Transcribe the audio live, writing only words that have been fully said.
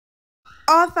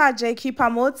Author Jackie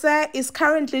Phamotse is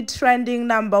currently trending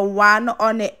 #1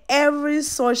 on every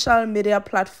social media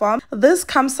platform. This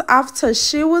comes after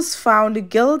she was found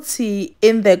guilty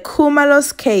in the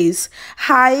Khumalo's case.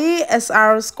 Hi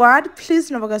SR Squad, please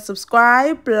don't forget to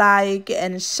subscribe, like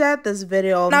and share this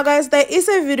video. Now guys, there is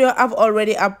a video I've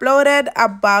already uploaded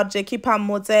about Jackie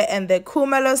Phamotse and the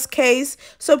Khumalo's case,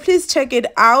 so please check it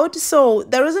out. So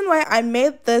the reason why I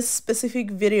made this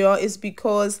specific video is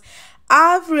because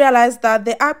I've realized that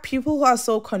there are people who are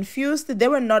so confused. They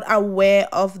were not aware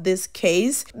of this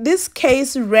case. This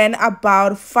case ran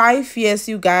about 5 years,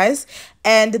 you guys,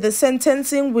 and the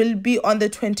sentencing will be on the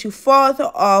 24th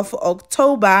of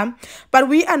October, but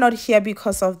we are not here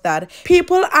because of that.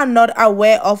 People are not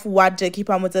aware of what Jackie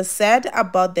Phamotse said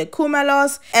about the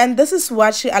Khumalos, and this is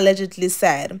what she allegedly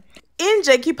said. In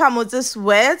Jackie Phamotse's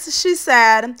words, she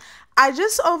said, "I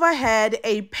just overheard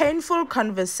a painful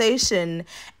conversation.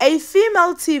 A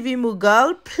female TV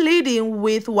mogul pleading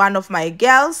with one of my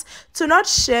girls to not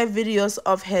share videos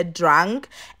of her drunk,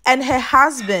 and her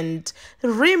husband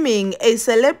rimming a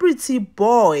celebrity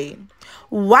boy.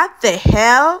 What the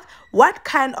hell? What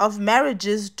kind of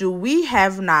marriages do we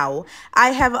have now?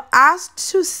 I have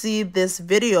asked to see this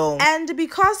video." And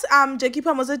because Jackie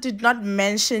Phamotse did not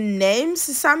mention names,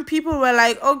 some people were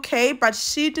like, okay, but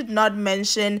she did not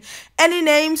mention any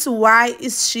names. Why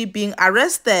is she being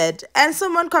arrested? And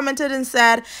someone commented and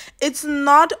said, it's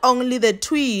not only the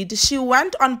tweet. She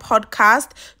went on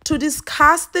podcast to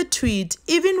discuss the tweet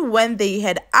even when they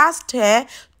had asked her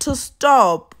to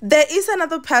stop. There is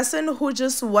another person who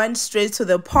just went straight to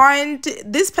the point.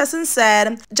 This person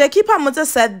said, Jackie Phamotse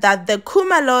said that the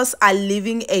Khumalos are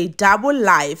living a double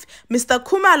life. Mr.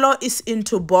 Khumalo is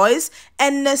into boys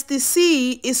and Nasty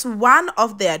C is one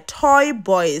of their toy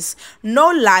boys. No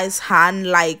lies, hun,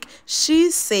 like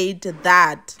she said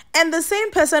that. And the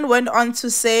same person went on to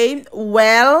say,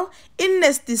 well, in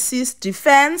Nasty C's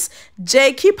defense,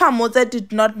 Jackie Phamotse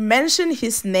did not mention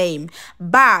his name,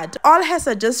 but all her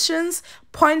suggestions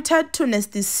pointed to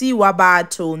Nasty C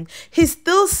Wabato. He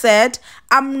still said,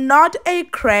 I'm not a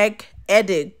crack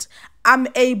addict. I'm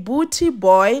a booty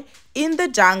boy in the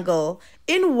jungle,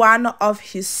 in one of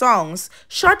his songs,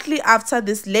 shortly after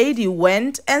this lady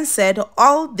went and said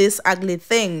all these ugly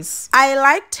things. I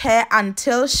liked her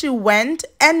until she went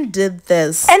and did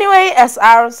this. Anyway,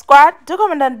 SR Squad, do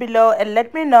comment down below and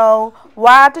let me know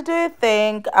what do you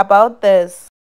think about this.